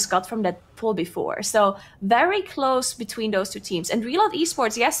Echo just got from that pull before. So very close between those two teams. And Reload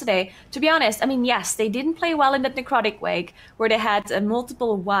Esports yesterday, to be honest, I mean, yes, they didn't play well in that Necrotic Wake, where they had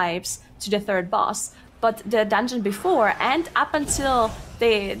multiple wipes to the third boss. But the dungeon before, and up until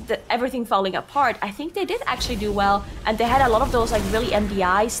everything falling apart, I think they did actually do well, and they had a lot of those, like, really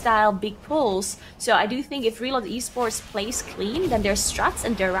MDI style big pulls. So I do think if Reload Esports plays clean, then their struts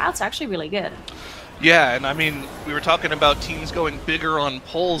and their routes are actually really good. Yeah, and I mean, we were talking about teams going bigger on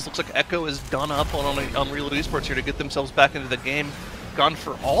pulls. Looks like Echo is done up on Reload Esports here to get themselves back into the game. Gone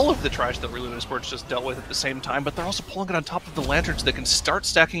for all of the trash that Reload Esports just dealt with at the same time, but they're also pulling it on top of the lanterns. They can start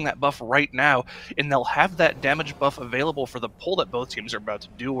stacking that buff right now, and they'll have that damage buff available for the pull that both teams are about to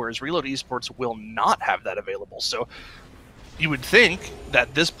do, whereas Reload Esports will not have that available. So you would think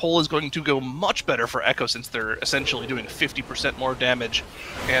that this pull is going to go much better for Echo, since they're essentially doing 50% more damage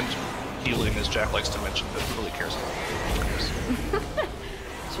and healing, as Jack likes to mention, but who really cares about it?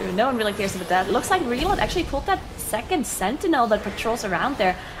 True, no one really cares about that. Looks like Reload actually pulled that second Sentinel that patrols around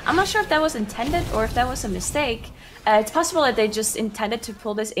there. I'm not sure if that was intended or if that was a mistake. It's possible that they just intended to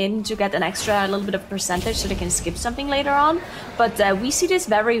pull this in to get an extra little bit of percentage so they can skip something later on. But we see this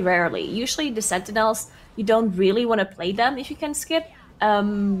very rarely. Usually the Sentinels, you don't really want to play them if you can skip,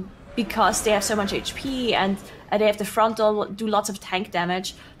 because they have so much HP and they have the frontal, do lots of tank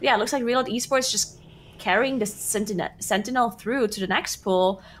damage. But yeah, it looks like Reload Esports just carrying the Sentinel through to the next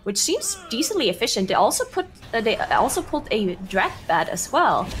pool, which seems decently efficient. They also pulled a Dread Bat as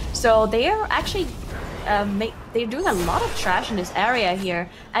well, so they are actually they're doing a lot of trash in this area here,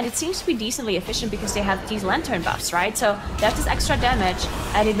 and it seems to be decently efficient because they have these lantern buffs, right? So they have this extra damage,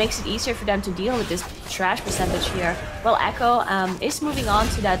 and it makes it easier for them to deal with this trash percentage here. Well, Echo is moving on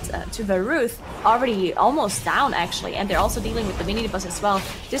to that to Varuth, already almost down actually, and they're also dealing with the mini boss as well.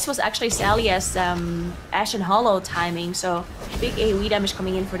 This was actually Salia's Ashen Hollow timing, so big AoE damage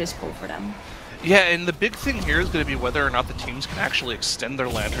coming in for this pull for them. Yeah, and the big thing here is going to be whether or not the teams can actually extend their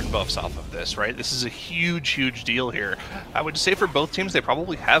lantern buffs off of this, right? This is a huge, huge deal here. I would say for both teams, they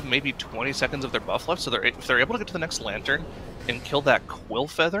probably have maybe 20 seconds of their buff left, so if they're able to get to the next lantern and kill that Quill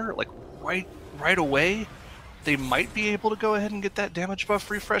Feather, like right away, they might be able to go ahead and get that damage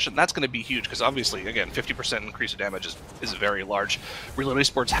buff refresh, and that's going to be huge, because obviously, again, 50% increase of damage is very large. Reload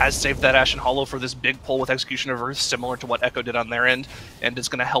Esports has saved that Ashen Hollow for this big pull with Execution of Earth, similar to what Echo did on their end, and it's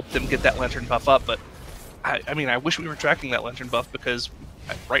going to help them get that Lantern buff up, but I mean, I wish we were tracking that Lantern buff, because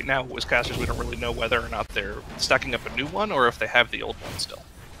right now, as casters, we don't really know whether or not they're stacking up a new one, or if they have the old one still.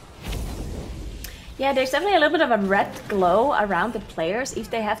 Yeah, there's definitely a little bit of a red glow around the players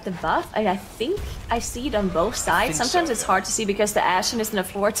if they have the buff, and I think I see it on both sides. Sometimes it's hard to see because the Ashen is on the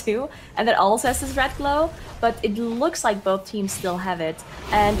floor too, and that also has this red glow, but it looks like both teams still have it.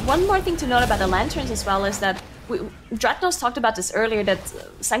 And one more thing to note about the Lanterns as well is that Dreadnoughts talked about this earlier, that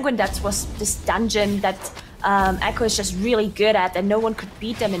Sanguine Depths was this dungeon that Echo is just really good at, and no one could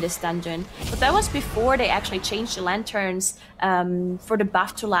beat them in this dungeon. But that was before they actually changed the lanterns for the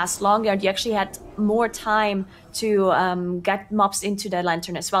buff to last longer. You actually had more time to get mobs into the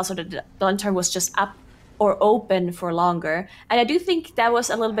lantern as well, so that the lantern was just up or open for longer. And I do think that was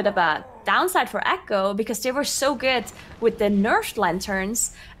a little bit of a downside for Echo, because they were so good with the nerfed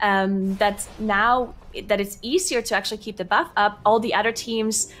lanterns that now that it's easier to actually keep the buff up, all the other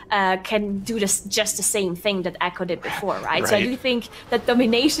teams can do just the same thing that Echo did before, right? So I do think that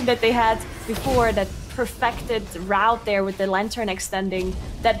domination that they had before, that perfected route there with the lantern extending,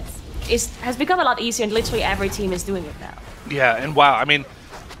 that has become a lot easier, and literally every team is doing it now. Yeah, and wow, I mean,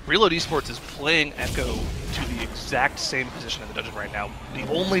 Reload Esports is playing Echo to the exact same position in the dungeon right now. The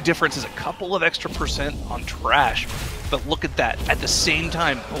only difference is a couple of extra percent on trash, but look at that. At the same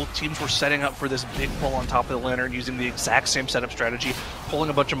time, both teams were setting up for this big pull on top of the lantern using the exact same setup strategy, pulling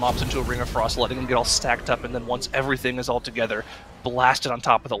a bunch of mobs into a Ring of Frost, letting them get all stacked up, and then once everything is all together, blasted on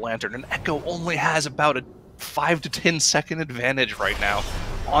top of the lantern. And Echo only has about a 5 to 10 second advantage right now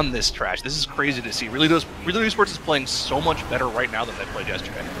on this trash. This is crazy to see. Reload Esports is playing so much better right now than they played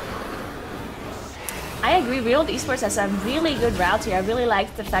yesterday. I agree, Reload Esports has a really good route here. I really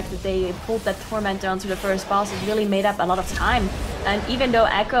liked the fact that they pulled that Tormentor onto the first boss. It really made up a lot of time. And even though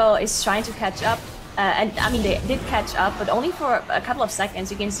Echo is trying to catch up, and I mean, they did catch up, but only for a couple of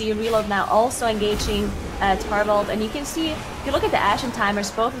seconds. You can see Reload now also engaging Tarbold, and you can see, if you look at the Ashen timers,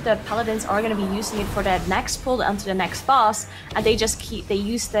 both of the Paladins are going to be using it for that next pull onto the next boss, and they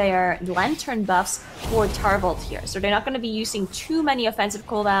use their Lantern buffs for Tarbold here. So they're not going to be using too many offensive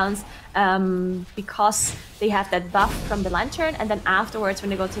cooldowns because they have that buff from the Lantern, and then afterwards, when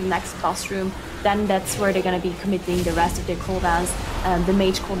they go to the next boss room, then that's where they're going to be committing the rest of their cooldowns, the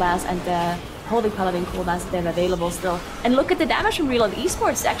Mage cooldowns and the Holy Paladin cooldowns that they have available still. And look at the damage from Reload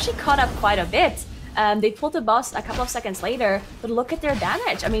Esports. It actually caught up quite a bit. They pulled the boss a couple of seconds later, but look at their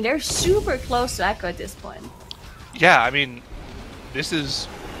damage. I mean, they're super close to Echo at this point. Yeah, I mean, this is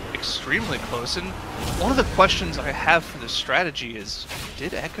extremely close, and one of the questions I have for this strategy is,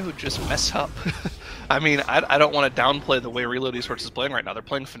 did Echo just mess up? I mean, I don't want to downplay the way Reload Esports is playing right now. They're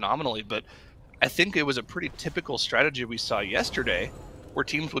playing phenomenally, but I think it was a pretty typical strategy we saw yesterday, where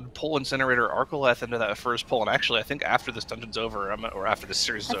teams would pull Incinerator Arcoleth into that first pull, and actually I think after this dungeon's over, or after this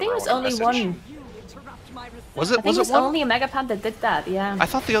series is over, I think it was only one. Was it? I think it was only a Megapump that did that, yeah. I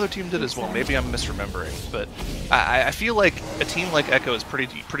thought the other team did as well. Maybe I'm misremembering, but I feel like a team like Echo is pretty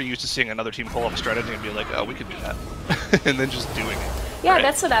used to seeing another team pull up a strategy and be like, oh, we could do that, and then just doing it. Yeah, right?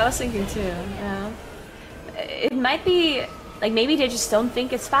 That's what I was thinking too. Yeah, it might be like maybe they just don't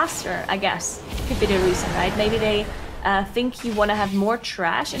think it's faster. I guess could be the reason, right? Maybe they think you want to have more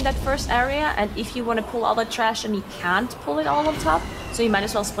trash in that first area, and if you want to pull all the trash and you can't pull it all on top, so you might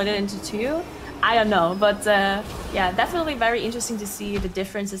as well split it into two. I don't know, but yeah, definitely very interesting to see the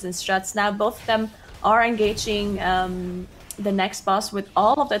differences in struts. Now both of them are engaging the next boss with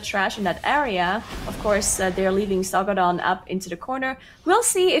all of the trash in that area. Of course, they're leaving Sogodon up into the corner. We'll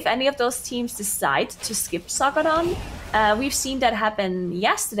see if any of those teams decide to skip Sogodon. We've seen that happen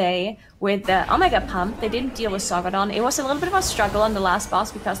yesterday with Omega Pump. They didn't deal with Sogodon. It was a little bit of a struggle on the last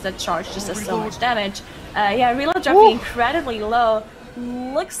boss because that charge just does so much damage. Yeah, reload dropping incredibly low.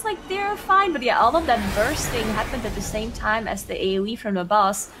 Looks like they're fine, but yeah, all of that bursting happened at the same time as the AoE from the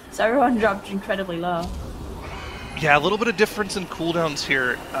boss, so everyone dropped incredibly low. Yeah, a little bit of difference in cooldowns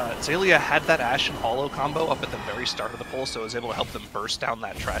here. Xaylia had that Ashen Hollow combo up at the very start of the pull, so it was able to help them burst down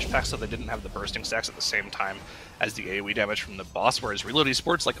that trash pack so they didn't have the bursting stacks at the same time as the AoE damage from the boss, whereas Reload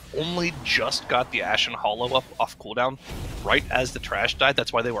Esports like only just got the Ashen Hollow up off cooldown right as the trash died.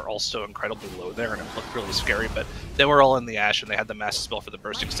 That's why they were all so incredibly low there, and it looked really scary, but they were all in the Ash, and they had the massive spell for the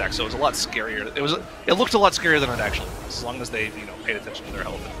bursting stack, so it was a lot scarier. It looked a lot scarier than it actually was, as long as they, you know, paid attention to their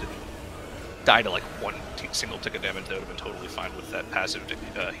health and didn't die to like one single ticket damage. They would have been totally fine with that passive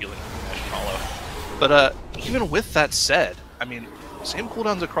healing from the Ashen Hollow. But even with that said, I mean, same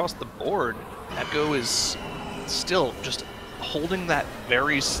cooldowns across the board. Echo is still just holding that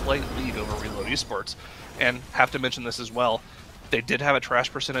very slight lead over Reload Esports. And have to mention this as well, they did have a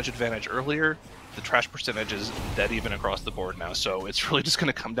trash percentage advantage earlier. The trash percentage is dead even across the board now, so it's really just going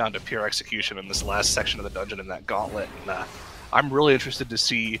to come down to pure execution in this last section of the dungeon in that gauntlet. And I'm really interested to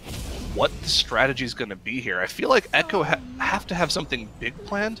see what the strategy is going to be here. I feel like Echo have to have something big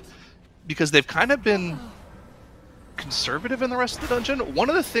planned because they've kind of been conservative in the rest of the dungeon. One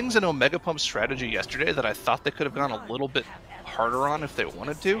of the things in Omega Pump's strategy yesterday that I thought they could have gone a little bit harder on if they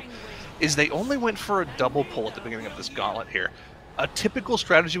wanted to is they only went for a double pull at the beginning of this gauntlet here. A typical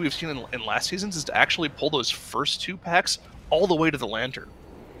strategy we've seen in last seasons is to actually pull those first two packs all the way to the Lantern.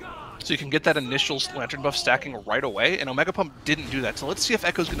 So you can get that initial Lantern buff stacking right away, and Omega Pump didn't do that. So let's see if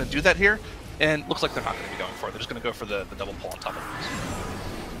Echo's going to do that here, and looks like they're not going to be going for it. They're just going to go for the double pull on top of it.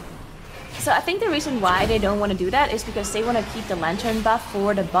 So I think the reason why they don't want to do that is because they want to keep the Lantern buff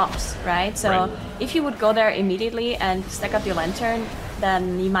for the boss, right? So if you would go there immediately and stack up your Lantern,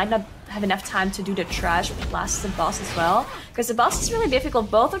 then you might not have enough time to do the trash plus the boss as well. Because the boss is really difficult.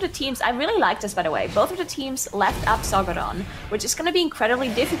 Both of the teams, I really like this by the way, both of the teams left up Sogodon, which is going to be incredibly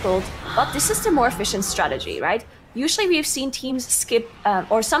difficult, but this is the more efficient strategy, right? Usually we've seen teams skip,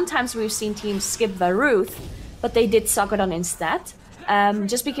 or sometimes we've seen teams skip Varuth, but they did Sogodon instead.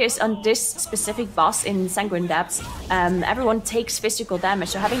 Just because on this specific boss in Sanguine Depths, everyone takes physical damage,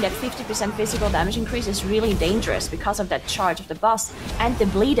 so having that 50% physical damage increase is really dangerous because of that charge of the boss and the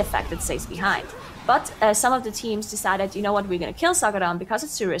bleed effect that stays behind. But some of the teams decided, you know what, we're going to kill Sogodon because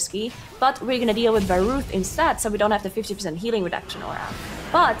it's too risky, but we're going to deal with Varuth instead, so we don't have the 50% healing reduction aura.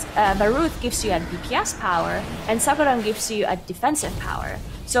 But Varuth gives you a DPS power, and Sogodon gives you a defensive power.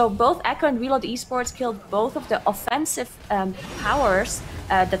 So both Echo and Reload Esports killed both of the offensive powers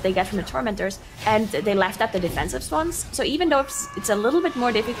that they get from the Tormentors, and they left out the defensive ones. So even though it's a little bit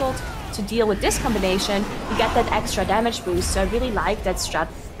more difficult to deal with this combination, you get that extra damage boost. So I really like that strat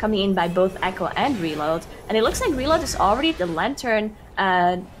coming in by both Echo and Reload. And it looks like Reload is already at the Lantern,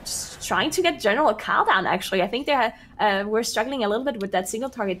 just trying to get General Cal down, actually. I think we're struggling a little bit with that single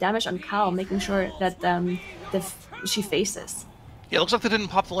target damage on Cal, making sure that she faces. Yeah, it looks like they didn't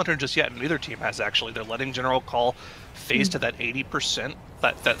pop the Lantern just yet, and neither team has actually. They're letting General Call phase to that 80%,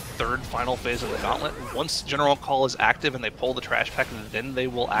 that third final phase of the gauntlet. Once General Call is active and they pull the trash pack, then they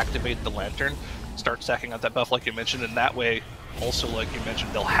will activate the Lantern, start stacking out that buff like you mentioned, and that way, also like you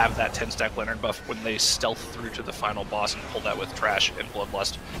mentioned, they'll have that 10-stack Lantern buff when they stealth through to the final boss and pull that with Trash and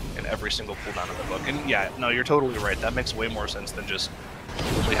Bloodlust in every single cooldown of the book. And yeah, no, you're totally right. That makes way more sense than just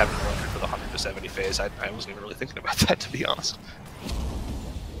only having the Lantern for the 100 to 70 phase. I wasn't even really thinking about that, to be honest.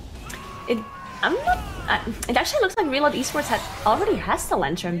 It actually looks like Reload Esports already has the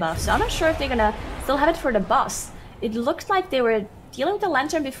Lantern buff, so I'm not sure if they're gonna still have it for the boss. It looked like they were dealing with the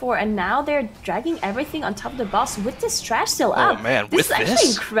Lantern before, and now they're dragging everything on top of the boss with this trash still up. Oh man, this is actually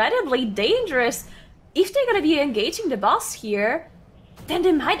incredibly dangerous. If they're gonna be engaging the boss here, then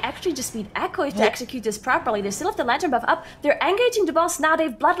they might actually just beat Echo if they execute this properly. They still have the Lantern buff up. They're engaging the boss now. They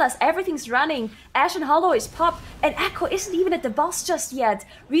have Bloodlust. Everything's running. Ashen Hollow is popped. And Echo isn't even at the boss just yet.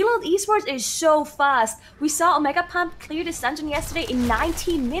 Reload Esports is so fast. We saw Omega Pump clear this dungeon yesterday in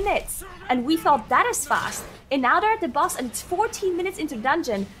 19 minutes. And we thought that is fast. And now they're at the boss and it's 14 minutes into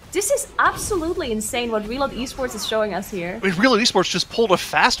dungeon. This is absolutely insane what Reload Esports is showing us here. I mean, Reload Esports just pulled a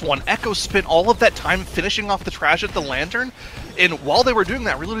fast one. Echo spent all of that time finishing off the trash at the Lantern, and while they were doing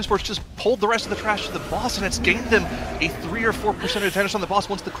that, Reload Esports just pulled the rest of the trash to the boss, and it's gained them a 3 or 4% advantage on the boss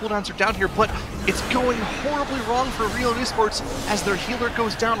once the cooldowns are down here, but it's going horribly wrong for Reload Esports as their healer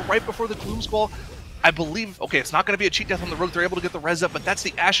goes down right before the Gloom Squall. I believe, okay, it's not going to be a cheat death on the Rogue. They're able to get the res up, but that's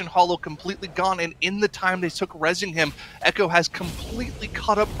the Ashen Hollow completely gone. And in the time they took resing him, Echo has completely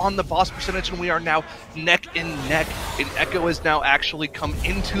caught up on the boss percentage, and we are now neck and neck. And Echo has now actually come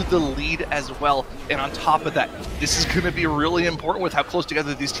into the lead as well. And on top of that, this is going to be really important with how close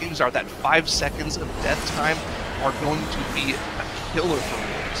together these teams are. That 5 seconds of death time are going to be a killer for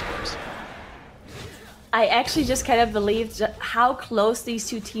Real Esports. I actually just cannot believe how close these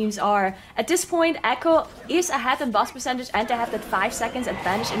two teams are. At this point, Echo is ahead in boss percentage and they have that 5 seconds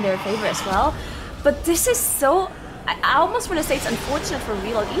advantage in their favor as well. But this is so... I almost want to say it's unfortunate for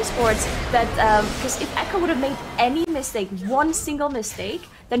Real Esports that because if Echo would have made any mistake, one single mistake,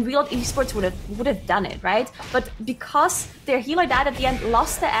 then Real Esports would have done it, right? But because their healer died at the end,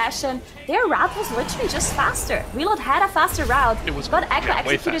 lost the Ashen, their route was literally just faster. Real had a faster route, but Echo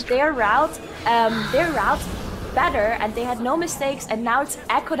executed their route better, and they had no mistakes. And now it's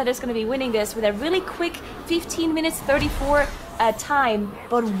Echo that is going to be winning this with a really quick 15 minutes 34 time.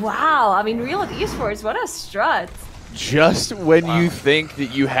 But wow, I mean, Real Esports, what a strut! Just when you think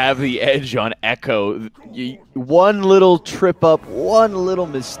that you have the edge on Echo, one little trip up, one little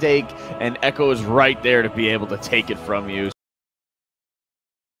mistake, and Echo is right there to be able to take it from you.